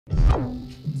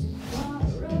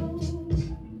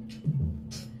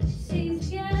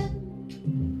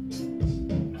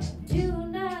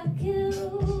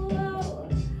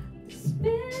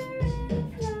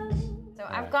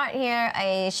Got here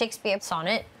a Shakespeare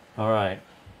sonnet. All right.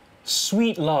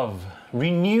 Sweet love,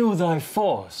 renew thy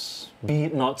force. Be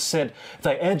it not said,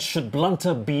 thy edge should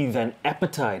blunter be than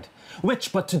appetite,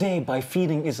 which but today by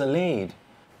feeding is allayed.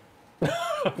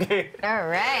 Okay. All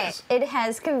right. It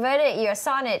has converted your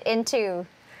sonnet into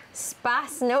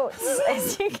sparse notes,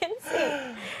 as you can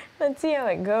see. Let's see how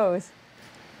it goes.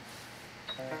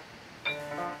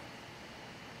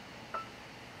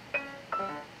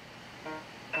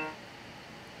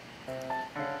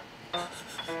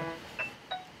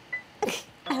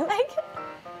 I like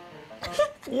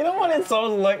it. You know what it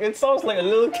sounds like? It sounds like a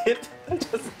little kid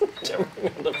just jumping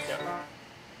on the piano.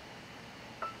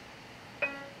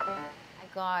 I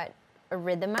got a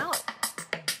rhythm out.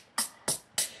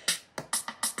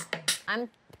 I'm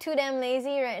too damn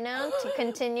lazy right now to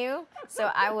continue, so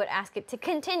I would ask it to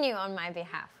continue on my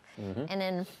behalf. And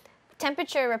then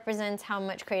temperature represents how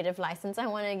much creative license I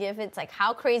want to give it. It's like,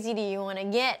 how crazy do you want to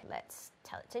get? Let's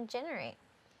tell it to generate.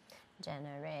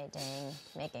 Generating,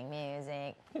 making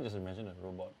music. I can just imagine a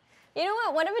robot. You know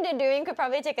what? Whatever they're doing could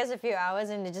probably take us a few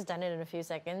hours and they just done it in a few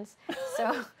seconds. So,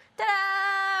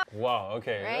 ta-da! Wow,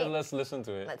 okay. Right? Let's listen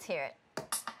to it. Let's hear it.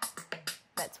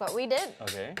 That's what we did.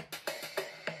 Okay.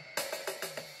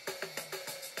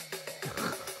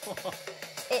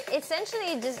 It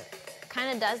essentially just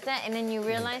kind of does that, and then you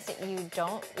realize that you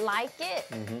don't like it.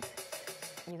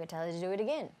 You could tell it to do it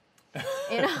again.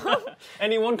 You know?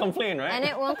 And it won't complain, right? And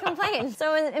it won't complain.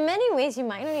 So in many ways, you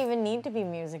might not even need to be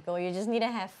musical. You just need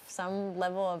to have some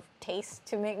level of taste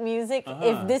to make music,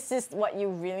 if this is what you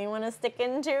really want to stick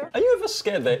into. Are you ever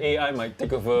scared that AI might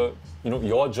take over,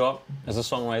 your job as a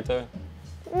songwriter?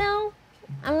 No,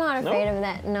 I'm not afraid of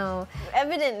that, no.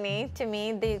 Evidently, to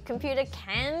me, the computer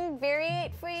can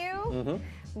variate for you,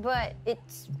 but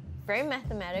it's very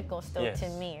mathematical still to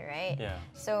me, right? Yeah.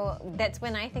 So that's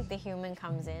when I think the human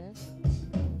comes in.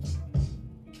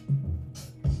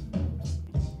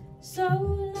 So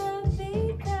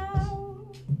lovely thou,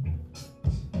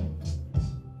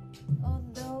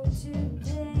 although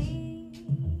today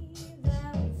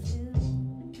thou fill.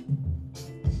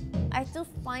 I still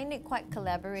find it quite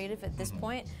collaborative at this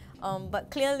point, but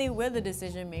clearly we're the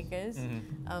decision makers.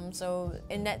 So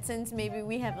in that sense, maybe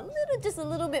we have just a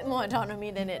little bit more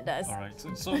autonomy than it does. All right.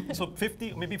 So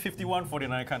 50, maybe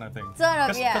 51-49 kind of thing. Sort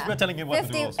of, yeah. Because we're telling him what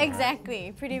to do also, exactly,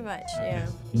 right? Pretty much, yeah.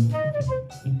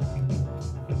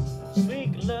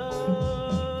 Sweet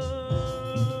love.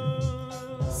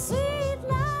 Sweet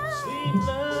love. Sweet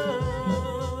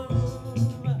love.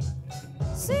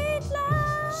 Sweet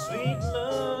love. Sweet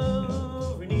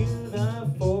love. Renew thy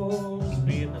force.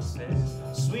 Be it not said.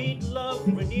 Sweet love.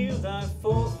 Renew thy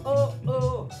force.